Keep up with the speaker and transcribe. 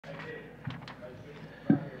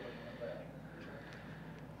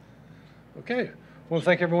Okay. I want to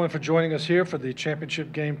thank everyone for joining us here for the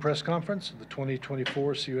championship game press conference of the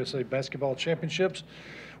 2024 CUSA Basketball Championships.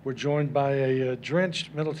 We're joined by a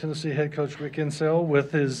drenched Middle Tennessee head coach Rick Insell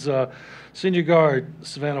with his senior guard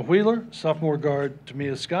Savannah Wheeler, sophomore guard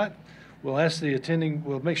Tamia Scott. We'll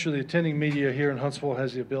make sure the attending media here in Huntsville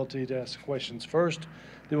has the ability to ask questions first.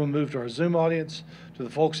 Then we'll move to our Zoom audience, to the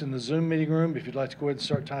folks in the Zoom meeting room. If you'd like to go ahead and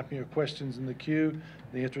start typing your questions in the queue,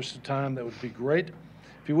 in the interest of time, that would be great.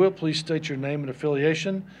 If you will, please state your name and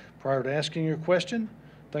affiliation prior to asking your question.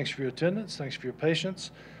 Thanks for your attendance. Thanks for your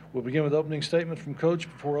patience. We'll begin with opening statement from Coach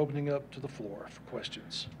before opening up to the floor for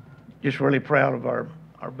questions. Just really proud of our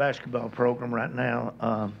basketball program right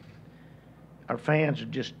now. Our fans are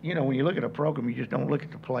just, when you look at a program, you just don't look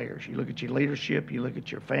at the players. You look at your leadership, you look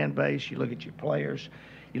at your fan base, you look at your players,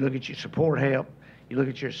 you look at your support help, you look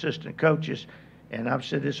at your assistant coaches. And I've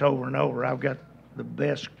said this over and over, I've got the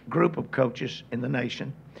best group of coaches in the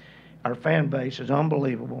nation. Our fan base is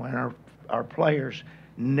unbelievable, and our players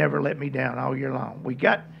never let me down all year long. We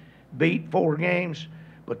got beat 4 games,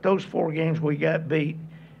 but those 4 games we got beat,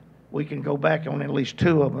 we can go back on at least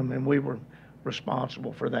 2 of them, and we were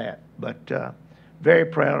responsible for that. But very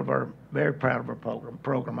proud of our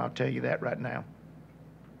program. I'll tell you that right now.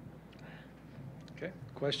 Okay,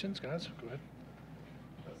 questions, guys? Go ahead.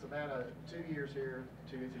 Savannah, 2 years here,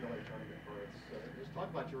 2 NCAA tournament berths. Just talk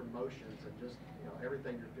about your emotions and just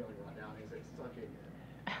everything you're feeling right now. Is it sunk in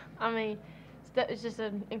yet? I mean, it's just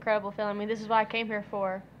an incredible feeling. I mean, this is what I came here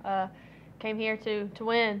for. Came here to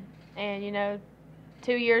win, and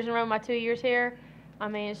 2 years in a row, my 2 years here. I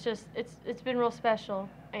mean, it's been real special,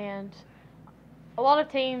 and a lot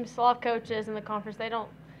of teams, a lot of coaches in the conference, they don't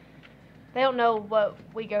know what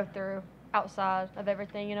we go through outside of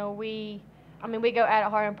everything. We go at it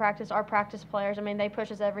hard in practice. Our practice players, they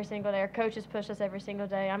push us every single day. Our coaches push us every single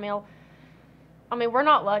day. We're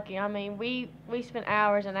not lucky. We spend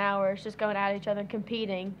hours and hours just going at each other and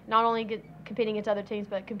competing. Not only competing against other teams,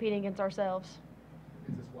 but competing against ourselves.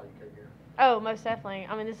 Is this why you came here? Oh, most definitely.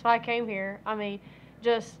 This is why I came here.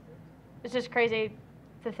 It's just crazy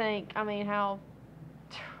to think. How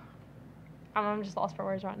I'm just lost for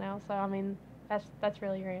words right now. So that's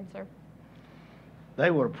really your answer. They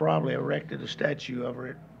would have probably erected a statue of her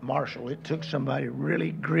at Marshall. It took somebody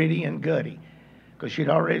really gritty and gutty, because she'd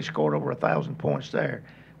already scored over 1,000 points there,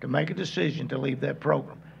 to make a decision to leave that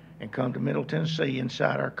program and come to Middle Tennessee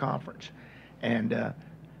inside our conference. And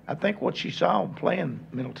I think what she saw playing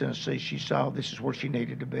Middle Tennessee, she saw this is where she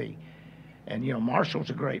needed to be. And, Marshall's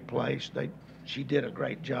a great place. She did a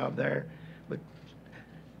great job there, but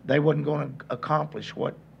they wasn't going to accomplish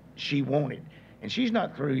what she wanted. And she's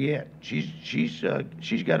not through yet. She's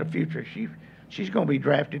got a future. She's going to be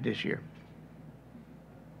drafted this year.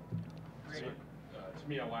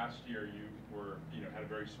 Tamia, last year you were, had a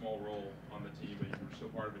very small role on the team, but you were still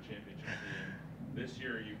part of a championship team. This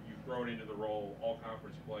year you've grown into the role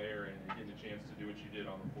all-conference player and getting a chance to do what you did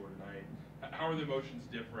on the floor tonight. How are the emotions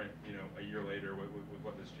different, a year later with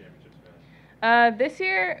what this championship's been? This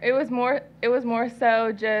year it was more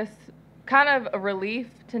so just kind of a relief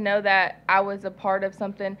to know that I was a part of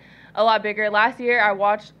something a lot bigger. Last year I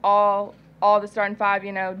watched all the starting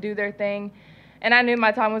 5, do their thing, and I knew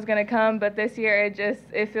my time was going to come. But this year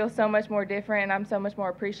it feels so much more different, and I'm so much more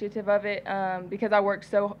appreciative of it because I worked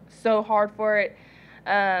so hard for it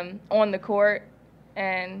on the court,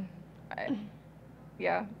 and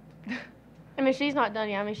yeah. She's not done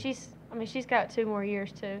yet. She's got 2 more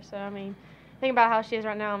years too. So think about how she is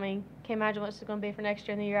right now. Can't imagine what she's going to be for next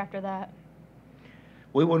year and the year after that.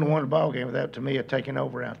 We wouldn't have won a ball game without Tamia taking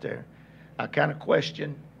over out there. I kind of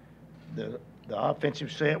questioned the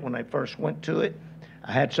offensive set when they first went to it.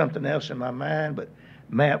 I had something else in my mind, but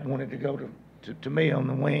Matt wanted to go to me on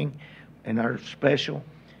the wing in our special,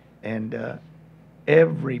 and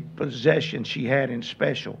every possession she had in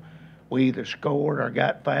special, we either scored or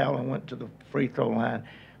got fouled and went to the free throw line.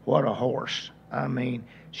 What a horse!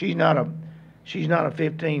 She's not a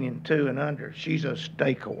 15-2 and under. She's a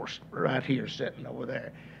stake horse right here sitting over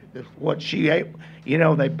there. What she ate,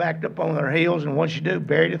 they backed up on their heels, and what she do,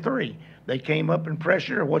 buried a 3. They came up and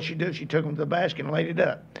pressured her. What she do, she took them to the basket and laid it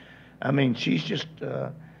up. She's just,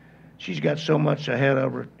 she's got so much ahead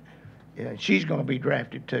of her. Yeah, she's going to be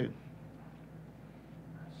drafted too.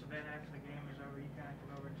 Savannah, after the game was over, you kind of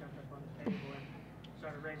came over and jumped up on the table and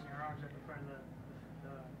started raising your arms up in front of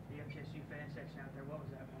the MTSU fan section out there. What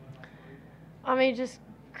was that moment like for you? Just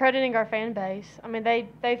crediting our fan base.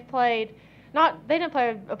 They've played. They didn't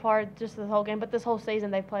play a part just the whole game, but this whole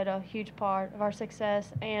season they've played a huge part of our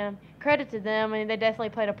success, and credit to them. They definitely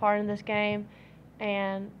played a part in this game,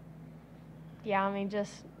 and yeah,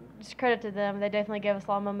 just just credit to them. They definitely gave us a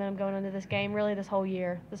lot of momentum going into this game, really this whole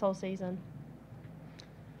year, this whole season.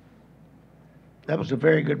 That was a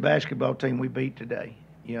very good basketball team we beat today.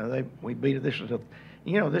 You know, we beat it. This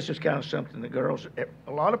is kind of something the girls,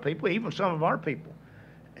 a lot of people, even some of our people,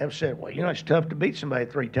 have said, well, you know, it's tough to beat somebody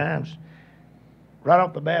 3 times. Right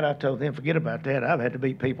off the bat, I told them, forget about that. I've had to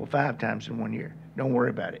beat people 5 times in 1 year. Don't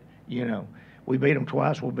worry about it. You know, we beat them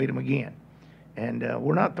twice, we'll beat them again. And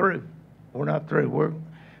we're not through. We're not through.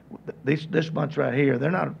 This bunch right here,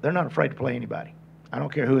 they're not afraid to play anybody. I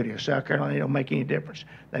don't care who it is. South Carolina, it don't make any difference.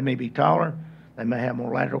 They may be taller, they may have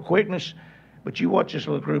more lateral quickness, but you watch this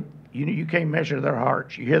little group, you can't measure their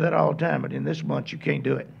hearts. You hear that all the time, but in this bunch, you can't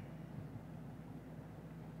do it.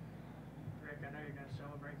 Rick, I know you're going to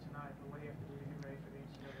celebrate tonight, but what do you have to do to get ready for the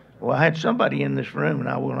NCAA tournament? Well, I had somebody in this room, and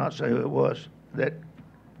I will not say who it was, that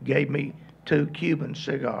gave me 2 Cuban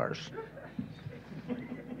cigars.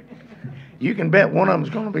 You can bet one of them's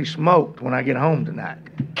going to be smoked when I get home tonight.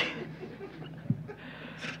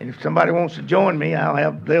 And if somebody wants to join me,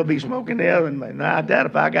 they'll be smoking the other one. Now, I doubt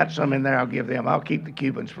if I got some in there, I'll give them. I'll keep the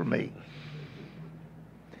Cubans for me.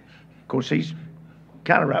 Of course, he's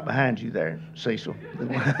kind of right behind you there, Cecil.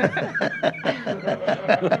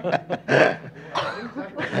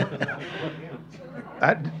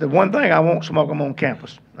 The one thing, I won't smoke them on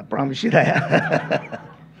campus. I promise you that.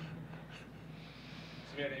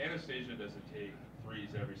 Anastasia doesn't take threes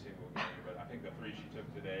every single game, but I think the 3 she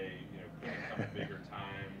took today, you know, came some bigger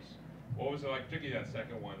times. What was it like, particularly that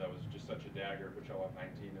second one that was just such a dagger, which I left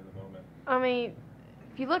 19 in the moment? I mean,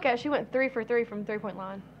 if you look at it, she went 3 for 3 from 3-point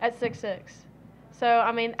line at 6'6". So,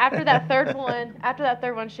 I mean, after that third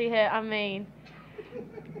one she hit, I mean,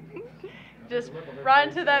 just right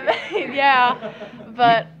into that vein, yeah.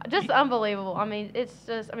 But just unbelievable. I mean,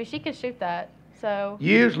 she can shoot that. So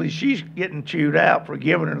usually she's getting chewed out for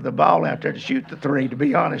giving her the ball out there to shoot the 3, to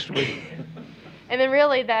be honest with you. And then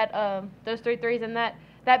really that those 3 threes and that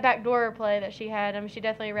backdoor play that she had, I mean, she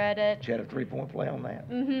definitely read it. She had a 3-point play on that.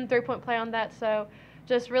 3-point play on that. So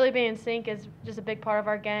just really being in sync is just a big part of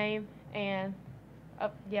our game. And,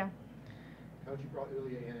 yeah. Coach, you brought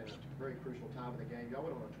Ulia in at a very crucial time in the game. Y'all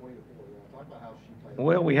went on a 20-4 run. Talk about how she played.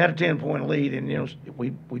 Well, we had a 10-point lead, and, you know,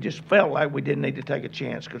 we just felt like we didn't need to take a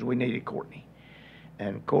chance because we needed Courtney.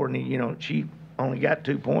 And Courtney, you know, she only got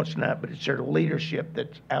 2 points tonight, but it's her leadership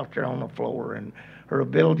that's out there on the floor and her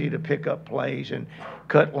ability to pick up plays and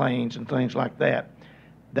cut lanes and things like that.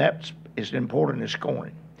 That's as important as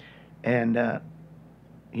scoring. And,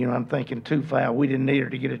 you know, I'm thinking 2 foul. We didn't need her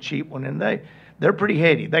to get a cheap one. And they're pretty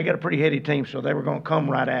heady. They got a pretty heady team, so they were going to come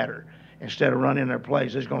right at her instead of running their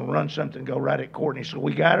plays. They're going to run something, go right at Courtney. So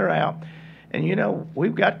we got her out. And, you know,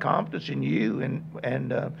 we've got confidence in you and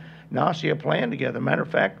Nasia playing together. Matter of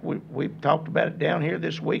fact, we've talked about it down here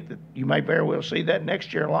this week that you may very well see that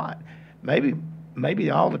next year a lot. Maybe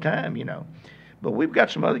all the time, you know. But we've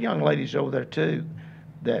got some other young ladies over there, too,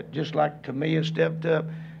 that just like Tamia stepped up.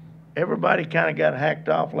 Everybody kind of got hacked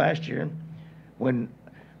off last year when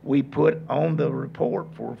we put on the report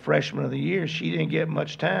for Freshman of the Year. She didn't get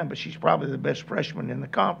much time, but she's probably the best freshman in the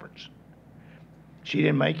conference. She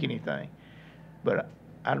didn't make anything. But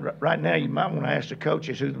right now, you might want to ask the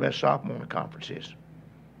coaches who the best sophomore in the conference is.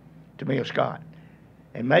 Tamia Scott.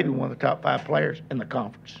 And maybe one of the top 5 players in the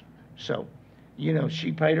conference. So, you know,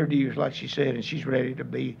 she paid her dues, like she said, and she's ready to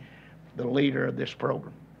be the leader of this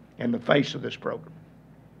program and the face of this program.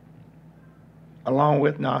 Along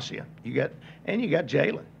with Nasia. You got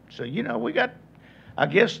Jalen. So, you know, we got, I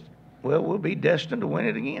guess, well, we'll be destined to win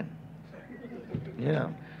it again. You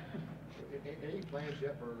know. Any plans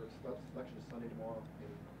yet for selection Sunday tomorrow?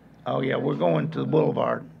 Oh, yeah, we're going to the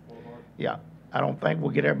Boulevard. Yeah, I don't think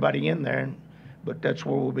we'll get everybody in there, but that's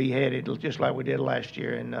where we'll be headed, just like we did last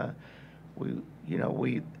year. And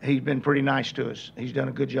he's been pretty nice to us. He's done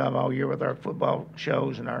a good job all year with our football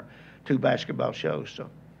shows and our 2 basketball shows. So,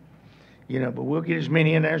 you know, but we'll get as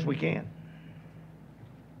many in there as we can.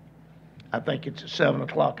 I think it's at 7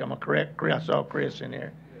 o'clock. Am I correct? I saw Chris in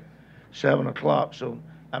there. 7 o'clock. So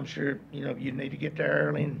I'm sure, you know, you need to get there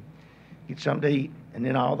early and get something to eat, and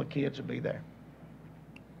then all the kids will be there.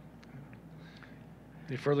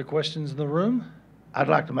 Any further questions in the room? I'd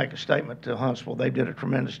like to make a statement to Huntsville. They did a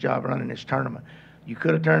tremendous job running this tournament. You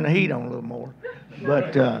could have turned the heat on a little more,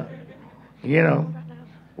 but you know,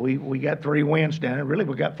 we got 3 wins down here. Really,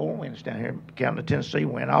 we got 4 wins down here, counting the Tennessee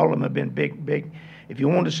win. All of them have been big. If you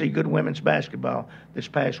wanted to see good women's basketball this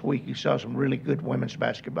past week, you saw some really good women's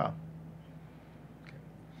basketball.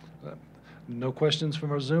 No questions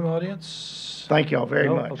from our Zoom audience? Thank y'all very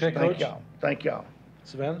much. Okay, Thank Coach. y'all. Thank y'all.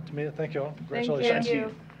 Savannah, Tamia, thank y'all. Thank Congratulations.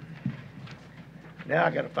 you. Now I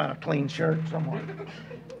got to find a clean shirt somewhere.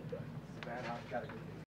 got a good team.